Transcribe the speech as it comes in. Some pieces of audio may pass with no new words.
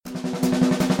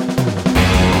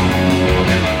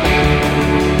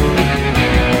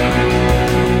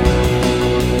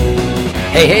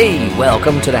Hey,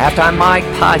 welcome to the Halftime Mike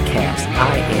podcast.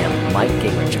 I am Mike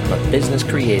Gingrich. I'm a business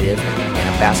creative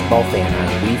and a basketball fan.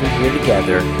 I'm weaving here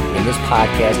together in this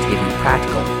podcast to give you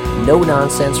practical,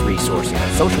 no-nonsense resources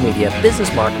on social media,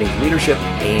 business marketing, leadership,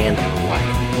 and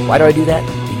life. Why do I do that?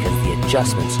 Because the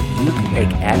adjustments you can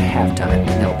make at halftime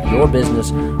can help your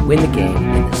business win the game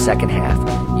in the second half.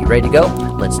 You ready to go?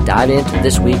 Let's dive into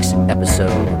this week's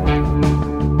episode.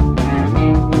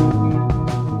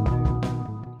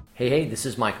 Hey, this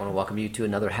is Mike. I want to welcome you to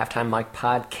another Halftime Mike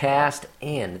podcast,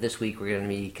 and this week we're going to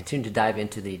be continuing to dive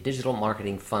into the digital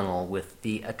marketing funnel with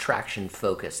the attraction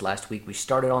focus. Last week we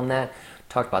started on that,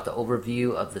 talked about the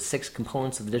overview of the 6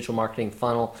 components of the digital marketing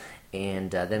funnel, and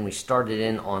then we started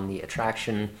in on the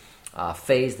attraction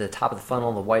phase, the top of the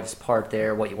funnel, the whitest part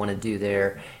there, what you want to do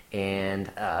there, and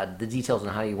the details on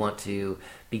how you want to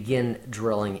begin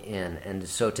drilling in. And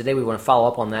so today we want to follow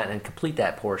up on that and complete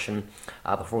that portion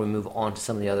before we move on to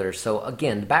some of the others. So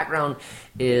again, the background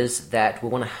is that we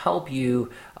want to help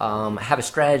you have a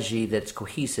strategy that's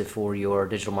cohesive for your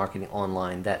digital marketing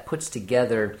online, that puts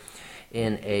together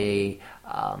in a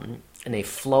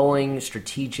flowing,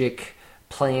 strategic,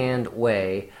 planned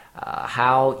way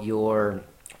how your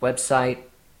website,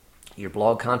 your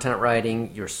blog content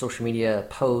writing, your social media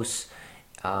posts,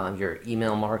 your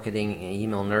email marketing, and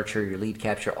email nurture, your lead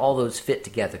capture, all those fit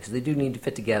together, because they do need to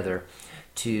fit together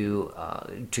to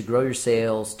grow your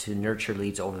sales, to nurture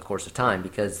leads over the course of time,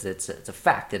 because it's a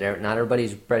fact that not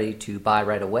everybody's ready to buy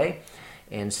right away.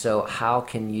 And so how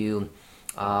can you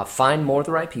find more of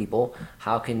the right people?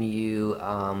 How can you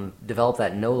develop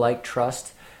that know, like,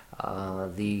 trust,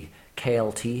 the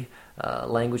KLT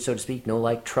language, so to speak, know,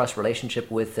 like, trust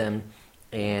relationship with them,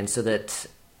 and so that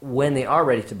when they are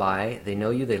ready to buy, they know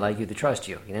you, they like you, they trust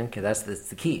you, because that's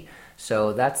the key.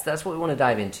 So that's what we want to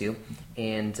dive into.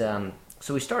 And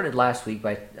so we started last week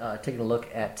by taking a look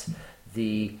at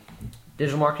the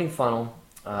digital marketing funnel.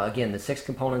 Again, the 6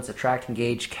 components: attract,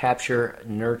 engage, capture,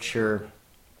 nurture,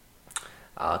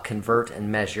 convert,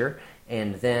 and measure.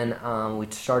 And then we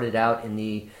started out in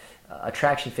the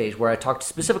attraction phase, where I talked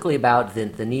specifically about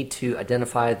the need to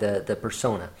identify the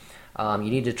persona. You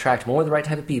need to attract more of the right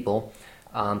type of people.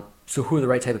 So who are the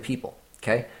right type of people?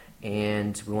 Okay,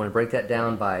 and we want to break that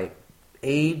down by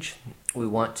age. We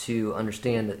want to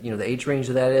understand that the age range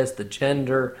of that is, the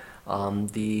gender,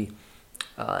 the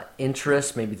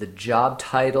interest, maybe the job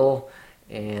title,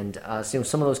 and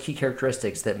some of those key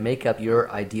characteristics that make up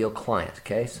your ideal client.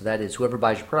 Okay, so that is whoever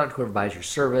buys your product, whoever buys your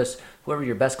service, whoever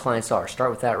your best clients are. Start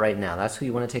with that right now. That's who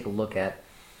you want to take a look at.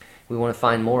 We want to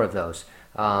find more of those.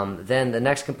 Then the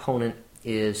next component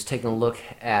is taking a look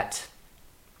at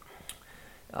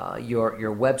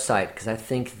your website, because I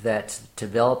think that to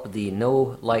develop the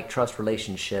know, like, trust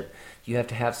relationship, you have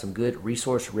to have some good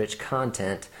resource-rich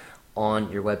content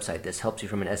on your website. This helps you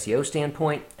from an SEO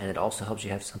standpoint, and it also helps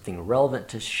you have something relevant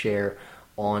to share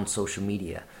on social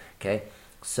media. Okay,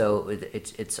 so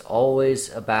it's always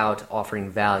about offering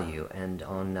value, and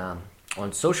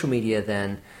on social media,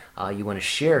 then you want to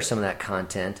share some of that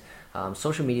content.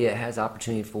 Social media has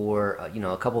opportunity for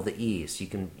a couple of the E's. You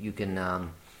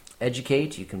can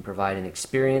educate, you can provide an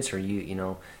experience, or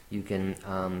you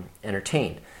can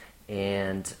entertain.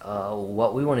 And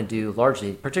what we want to do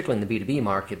largely, particularly in the B2B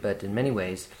market, but in many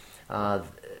ways,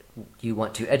 you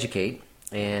want to educate,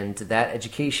 and that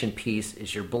education piece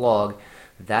is your blog.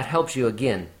 That helps you,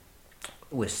 again,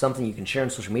 with something you can share on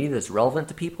social media that's relevant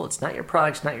to people. It's not your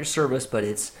product, it's not your service, but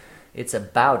it's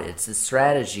about it. It's the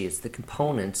strategy, it's the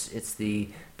components, it's the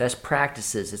best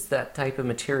practices, it's that type of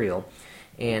material.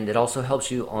 And it also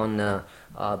helps you on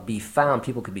be found.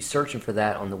 People could be searching for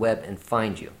that on the web and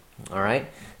find you. All right?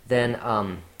 Then,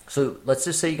 so let's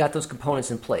just say you got those components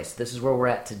in place. This is where we're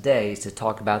at today, is to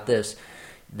talk about this.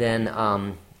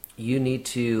 Then you need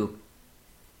to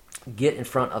get in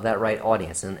front of that right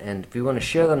audience. And if you want to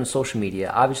share that on social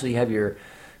media, obviously you have your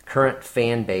current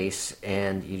fan base,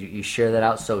 and you share that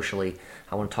out socially.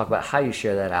 I want to talk about how you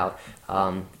share that out.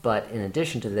 But in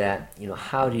addition to that,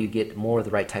 how do you get more of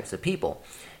the right types of people?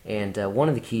 And one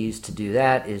of the keys to do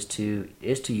that is to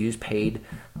use paid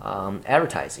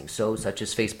advertising, such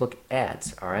as Facebook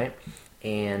ads. All right,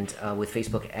 and with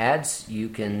Facebook ads, you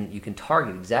can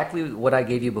target exactly what I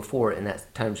gave you before in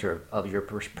that terms of your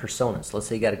personas. Let's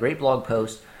say you got a great blog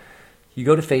post. You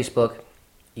go to Facebook.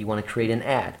 You want to create an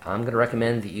ad. I'm going to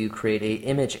recommend that you create an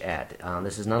image ad.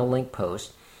 This is not a link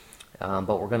post, but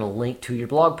we're going to link to your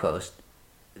blog post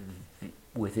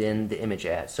within the image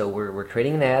ad. So we're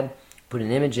creating an ad, put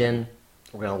an image in,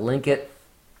 we're going to link it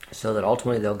so that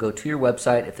ultimately they'll go to your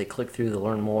website. If they click through, they'll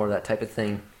learn more, that type of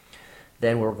thing.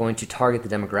 then we're going to target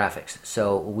the demographics.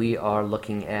 So we are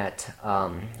looking at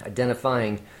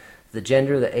identifying the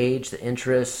gender, the age, the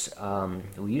interests.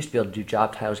 We used to be able to do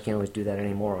job titles. You can't always do that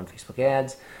anymore on Facebook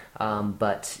ads.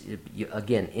 But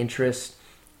again, interests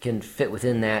can fit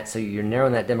within that. So you're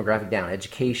narrowing that demographic down.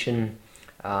 Education,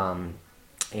 and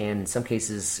in some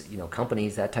cases,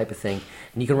 companies, that type of thing.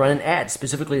 And you can run an ad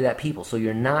specifically to that people. So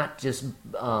you're not just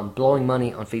blowing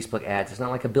money on Facebook ads. It's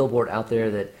not like a billboard out there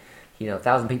that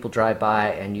 1,000 people drive by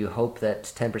and you hope that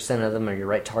 10% of them are your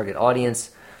right target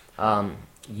audience.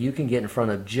 You can get in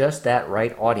front of just that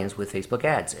right audience with Facebook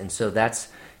ads. And so that's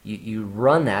you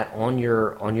run that on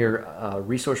your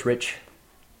resource-rich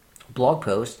blog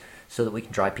post so that we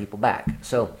can drive people back.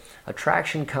 So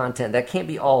attraction content, that can't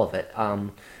be all of it.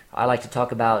 I like to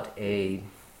talk about a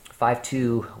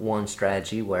 5-2-1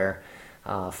 strategy where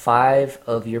 5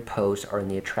 of your posts are in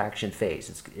the attraction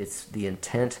phase. It's the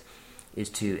intent is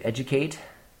to educate,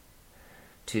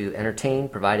 to entertain,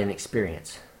 provide an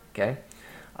experience. Okay,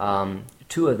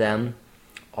 2 of them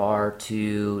are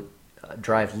to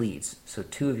drive leads. So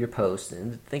 2 of your posts,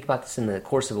 and think about this in the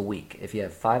course of a week. If you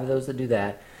have 5 of those that do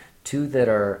that, 2 that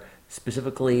are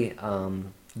specifically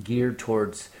geared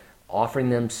towards offering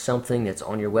them something that's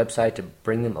on your website to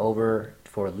bring them over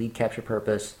for a lead capture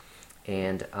purpose,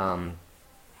 and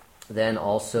then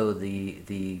also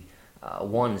the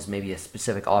one is maybe a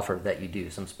specific offer that you do,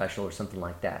 some special or something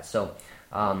like that. So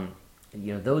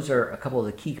those are a couple of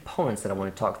the key components that I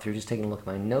want to talk through. Just taking a look at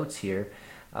my notes here.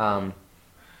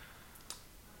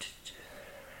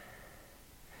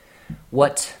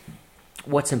 What's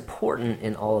important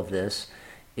in all of this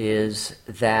is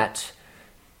that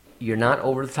you're not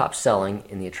over-the-top selling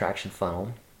in the attraction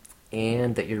funnel,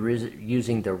 and that you're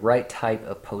using the right type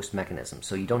of post mechanism.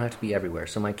 So you don't have to be everywhere.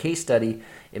 So my case study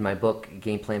in my book,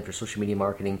 Game Plan for Social Media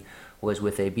Marketing, was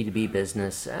with a B2B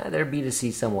business. They're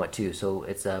B2C somewhat too. So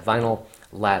it's a vinyl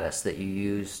lattice that you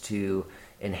use to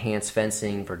enhance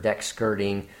fencing, for deck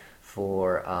skirting,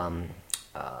 for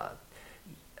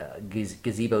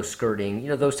gazebo skirting,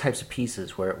 those types of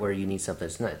pieces where you need something.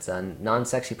 It's a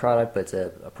non-sexy product, but it's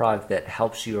a product that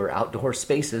helps your outdoor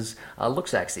spaces look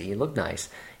sexy, you look nice.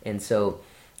 And so,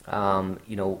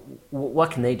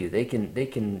 what can they do? They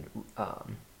can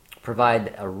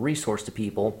provide a resource to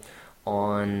people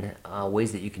on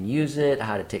ways that you can use it,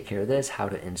 how to take care of this, how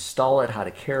to install it, how to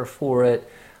care for it,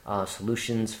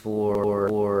 solutions for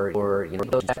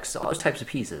those types of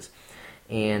pieces.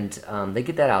 And they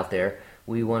get that out there.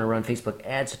 We want to run Facebook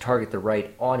ads to target the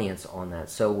right audience on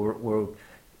that. So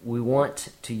we want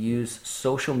to use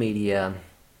social media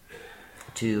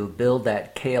to build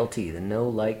that KLT, the know,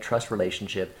 like, trust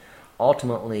relationship,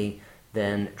 ultimately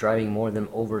then driving more of them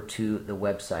over to the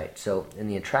website. So in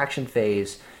the attraction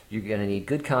phase, you're going to need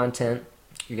good content.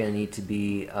 You're going to need to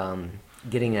be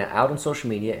getting it out on social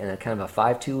media in a kind of a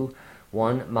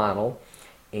 5-2-1 model,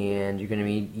 and you're going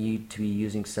to need to be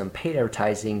using some paid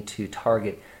advertising to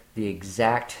target the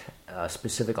exact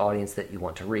specific audience that you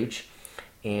want to reach.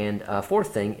 And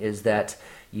fourth thing is that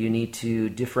you need to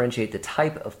differentiate the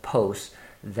type of posts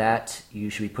that you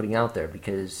should be putting out there,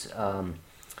 because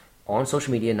on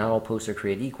social media, not all posts are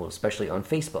created equal, especially on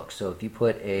Facebook. So if you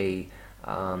put a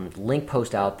link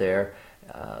post out there,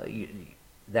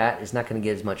 that is not going to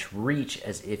get as much reach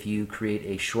as if you create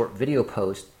a short video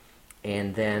post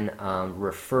and then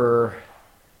refer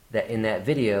that in that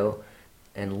video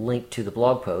and link to the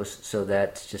blog post, so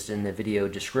that just in the video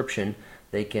description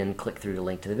they can click through the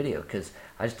link to the video. Because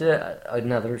I just did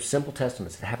another simple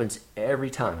testament. It happens every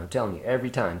time. I'm telling you, every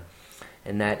time.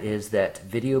 And that is that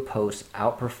video posts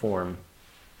outperform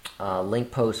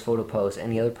link posts, photo posts,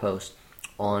 any other post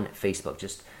on Facebook.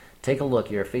 Just take a look.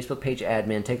 You're a Facebook page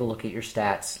admin. Take a look at your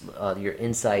stats, your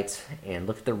insights, and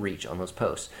look at the reach on those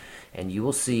posts. And you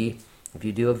will see, if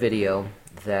you do a video,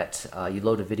 that you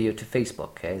load a video to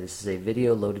Facebook. Okay, this is a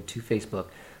video loaded to Facebook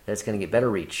that's going to get better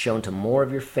reach, shown to more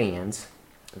of your fans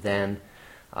than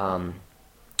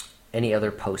any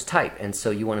other post type. And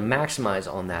so you want to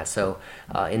maximize on that. So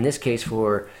in this case,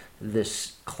 for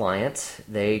this client,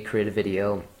 they create a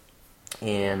video,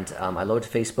 and I loaded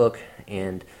to Facebook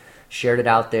and shared it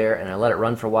out there, and I let it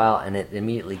run for a while, and it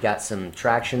immediately got some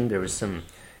traction. There was some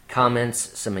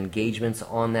comments, some engagements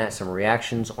on that, some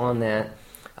reactions on that.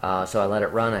 So I let it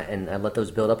run, and I let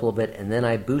those build up a little bit, and then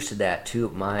I boosted that to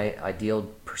my ideal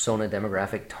persona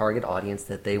demographic target audience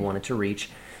that they wanted to reach.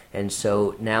 And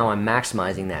so now I'm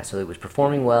maximizing that. So it was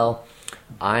performing well.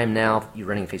 I'm now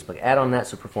running a Facebook ad on that,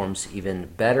 so it performs even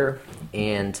better.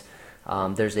 And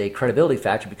there's a credibility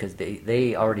factor, because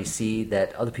they already see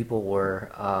that other people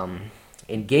were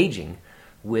engaging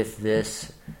with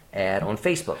this ad on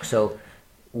Facebook. So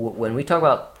when we talk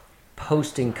about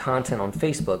posting content on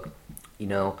Facebook,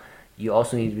 you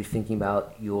also need to be thinking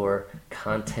about your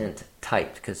content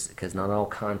type, because not all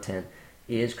content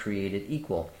is created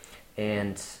equal.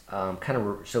 And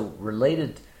so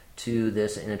related to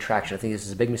this in attraction, I think this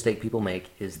is a big mistake people make,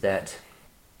 is that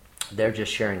they're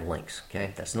just sharing links.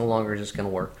 Okay, that's no longer just going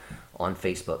to work on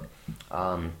Facebook.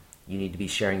 You need to be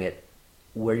sharing it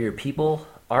where your people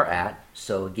are at.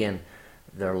 So again,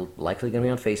 they're likely going to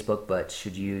be on Facebook, but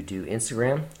should you do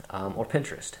Instagram or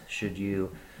Pinterest? Should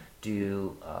you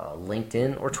do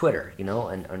LinkedIn or Twitter?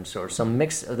 And so some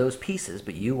mix of those pieces.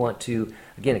 But you want to,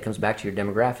 again, it comes back to your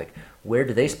demographic. Where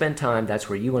do they spend time? That's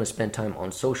where you want to spend time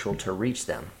on social to reach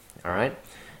them. All right,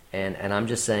 and I'm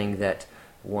just saying that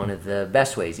one of the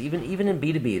best ways, even in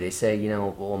B2B, they say,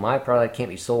 well, my product can't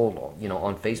be sold,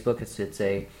 on Facebook. It's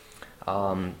a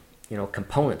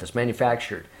component that's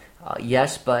manufactured.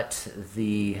 Yes, but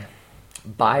the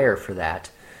buyer for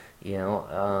that,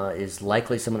 is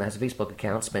likely someone that has a Facebook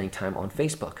account spending time on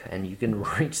Facebook, and you can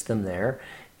reach them there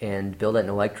and build that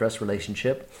know-like-trust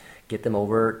relationship, get them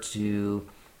over to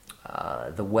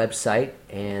the website,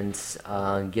 and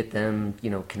get them,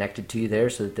 connected to you there,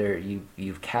 so that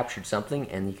you've captured something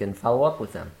and you can follow up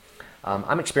with them.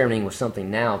 I'm experimenting with something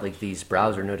now, like these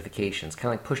browser notifications,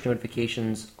 kind of like push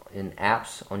notifications in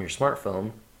apps on your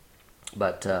smartphone,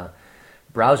 but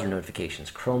browser notifications.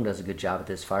 Chrome does a good job at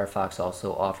this. Firefox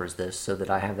also offers this, so that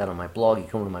I have that on my blog. You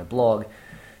come to my blog,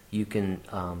 you can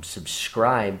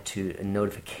subscribe to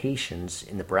notifications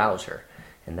in the browser,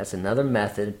 and that's another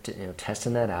method to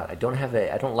testing that out. I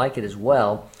don't like it as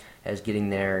well as getting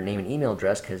their name and email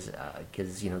address, because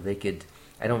they could.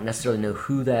 I don't necessarily know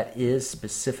who that is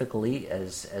specifically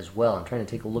as well. I'm trying to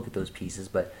take a look at those pieces,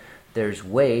 but there's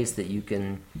ways that you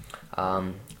can.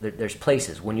 There's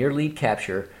places when you're lead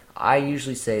capture. I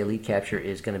usually say lead capture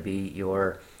is going to be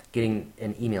your getting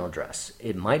an email address.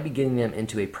 It might be getting them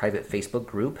into a private Facebook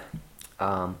group.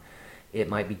 It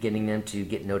might be getting them to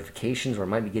get notifications, or it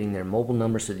might be getting their mobile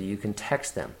number so that you can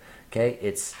text them. Okay,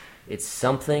 it's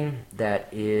something that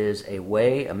is a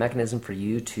mechanism for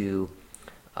you to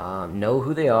know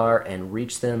who they are and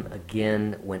reach them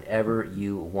again whenever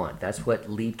you want. That's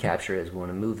what lead capture is. We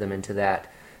want to move them into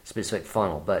that specific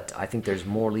funnel. But I think there's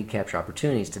more lead capture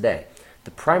opportunities today.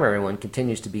 The primary one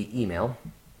continues to be email,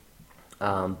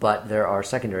 but there are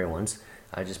secondary ones.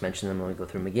 I just mentioned them. Let me go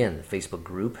through them again. The Facebook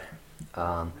group,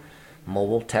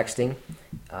 mobile texting,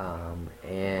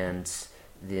 and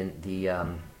the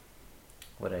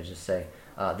what did I just say?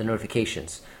 The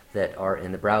notifications that are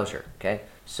in the browser. Okay,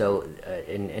 so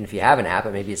and if you have an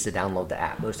app, maybe it's to download the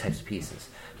app. Those types of pieces.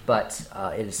 But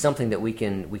it is something that we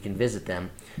can visit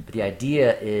them. But the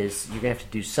idea is you're gonna have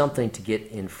to do something to get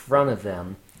in front of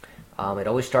them. It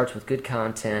always starts with good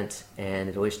content, and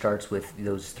it always starts with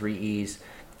those 3 E's.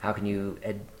 How can you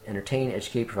entertain,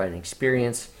 educate, provide an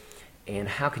experience, and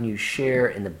how can you share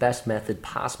in the best method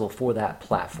possible for that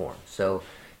platform? So,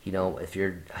 if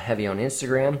you're heavy on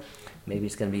Instagram, maybe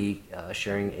it's going to be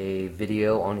sharing a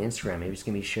video on Instagram. Maybe it's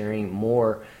going to be sharing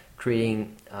more,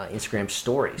 creating Instagram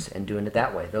stories and doing it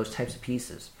that way. Those types of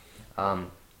pieces.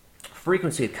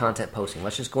 Frequency of content posting.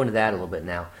 Let's just go into that a little bit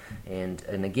now. And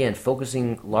again,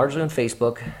 focusing largely on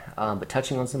Facebook, but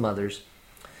touching on some others.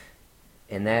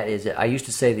 And that is, I used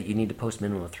to say that you need to post a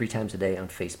minimum of 3 times a day on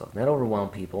Facebook. That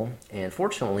overwhelmed people. And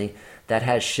fortunately, that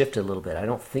has shifted a little bit. I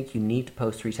don't think you need to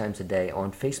post 3 times a day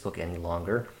on Facebook any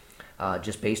longer,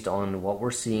 just based on what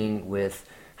we're seeing with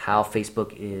how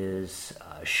Facebook is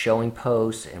showing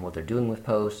posts and what they're doing with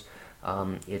posts.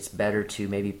 It's better to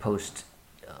maybe post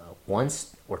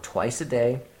once or twice a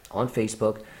day on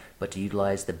Facebook, but to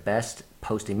utilize the best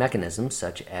posting mechanisms,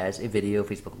 such as a video,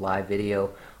 Facebook Live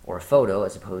video, or a photo,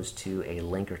 as opposed to a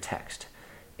link or text.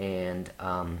 And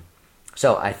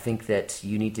so I think that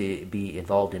you need to be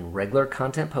involved in regular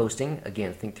content posting.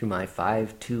 Again, think through my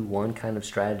 5-2-1 kind of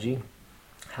strategy.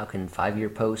 How can 5 of your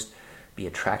posts be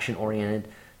attraction oriented,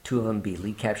 2 of them be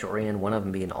lead capture oriented, 1 of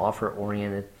them be an offer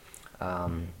oriented,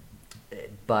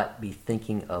 but be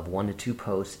thinking of 1 to 2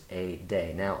 posts a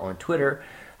day. Now on Twitter,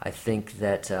 I think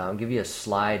that I'll give you a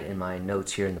slide in my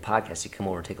notes here in the podcast. You come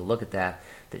over and take a look at that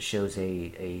shows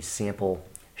a sample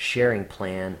sharing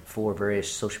plan for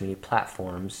various social media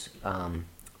platforms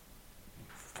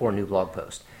for a new blog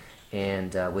post.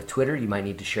 And with Twitter, you might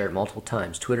need to share it multiple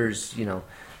times. Twitter's,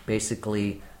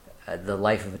 basically the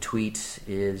life of a tweet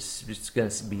is just going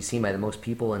to be seen by the most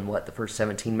people in the first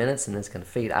 17 minutes, and then it's going to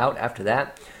fade out after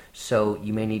that. So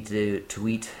you may need to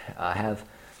tweet, have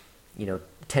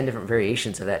 10 different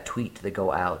variations of that tweet that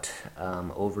go out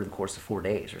over the course of 4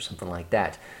 days or something like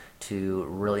that to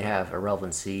really have a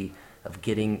relevancy of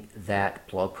getting that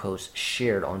blog post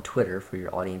shared on Twitter for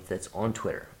your audience that's on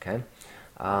Twitter, okay?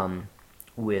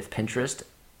 With Pinterest,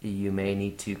 you may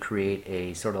need to create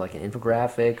a sort of like an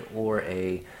infographic or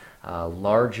a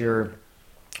larger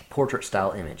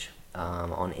portrait-style image.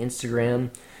 On Instagram,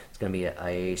 it's going to be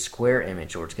a square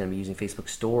image, or it's going to be using Facebook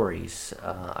Stories,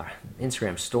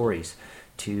 Instagram Stories,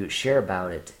 to share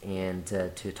about it and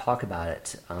to talk about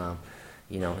it.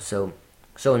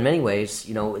 So in many ways,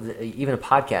 even a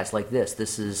podcast like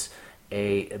this is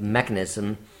a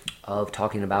mechanism of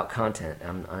talking about content.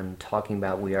 I'm talking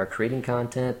about, we are creating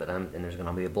content, and there's going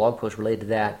to be a blog post related to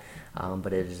that.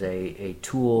 But it is a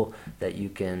tool that you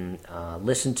can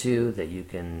listen to, that you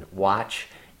can watch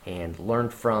and learn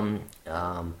from,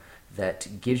 that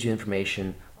gives you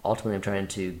information. Ultimately, I'm trying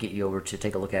to get you over to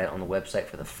take a look at it on the website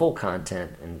for the full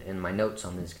content and my notes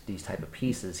on these type of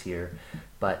pieces here.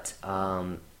 But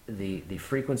the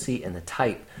frequency and the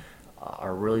type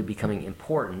are really becoming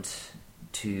important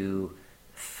to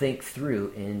think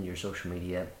through in your social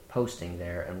media posting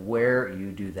there and where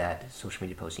you do that social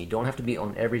media posting. You don't have to be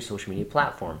on every social media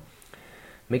platform.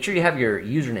 Make sure you have your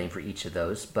username for each of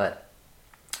those, but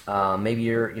maybe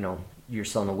you're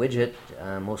selling a widget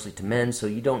mostly to men, so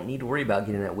you don't need to worry about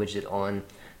getting that widget on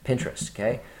Pinterest,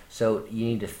 okay? So you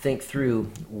need to think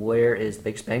through where is the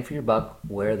biggest bang for your buck,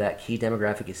 where that key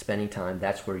demographic is spending time.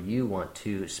 That's where you want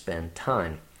to spend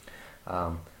time.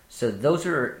 So those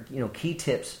are key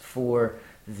tips for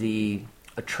the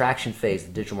attraction phase,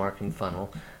 the digital marketing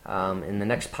funnel. In the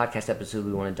next podcast episode,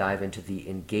 we want to dive into the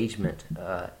engagement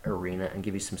arena and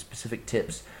give you some specific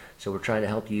tips. So we're trying to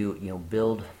help you,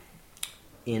 build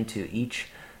into each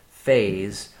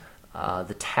phase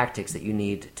the tactics that you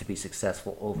need to be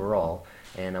successful overall.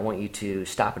 And I want you to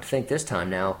stop and think this time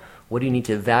now, what do you need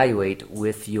to evaluate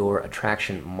with your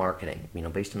attraction marketing?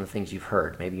 Based on the things you've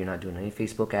heard. Maybe you're not doing any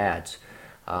Facebook ads.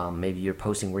 Maybe you're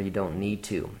posting where you don't need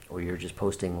to, or you're just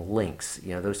posting links,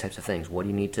 those types of things. What do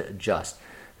you need to adjust?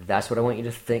 That's what I want you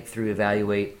to think through,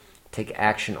 evaluate, take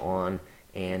action on,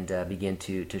 and begin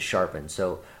to sharpen.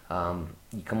 So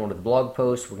you come onto the blog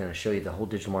post, we're going to show you the whole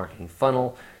digital marketing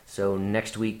funnel. So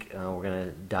next week, we're going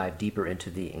to dive deeper into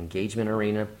the engagement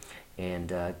arena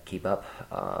and keep up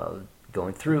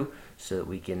going through so that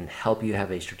we can help you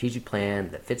have a strategic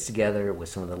plan that fits together with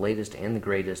some of the latest and the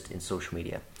greatest in social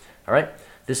media. All right,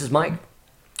 this is Mike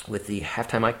with the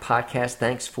Halftime Mike podcast.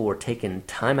 Thanks for taking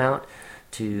time out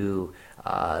to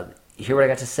hear what I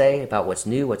got to say about what's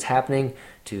new, what's happening,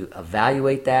 to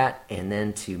evaluate that, and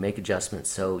then to make adjustments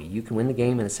so you can win the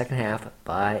game in the second half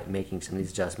by making some of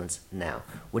these adjustments now.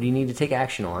 What do you need to take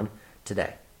action on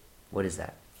today? What is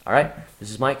that? All right, this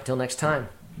is Mike. Until next time,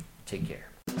 take care.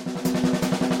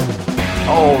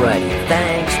 Alrighty,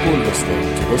 thanks for listening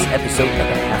to this episode of the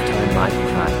Halftime Mike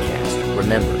podcast.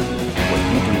 Remember, what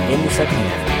you do in the second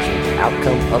half will change the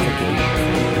outcome of the game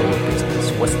for your business.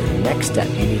 What's the next step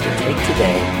you need to take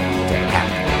today to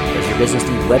act? Does your business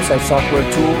need website software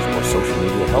tools or social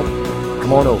media help?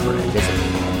 Come on over and visit me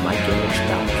at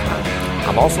MikeEnglish.com.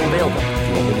 I'm also available if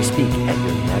you want me to speak at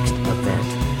your next event.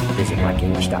 Visit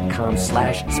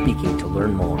MikeEnglish.com/speaking to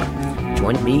learn more.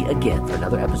 Join me again for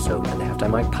another episode of the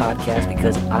Halftime Mike podcast,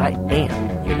 because I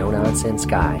am your no-nonsense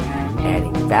guy,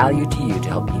 adding value to you to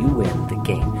help you win the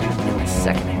game in the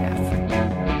second half.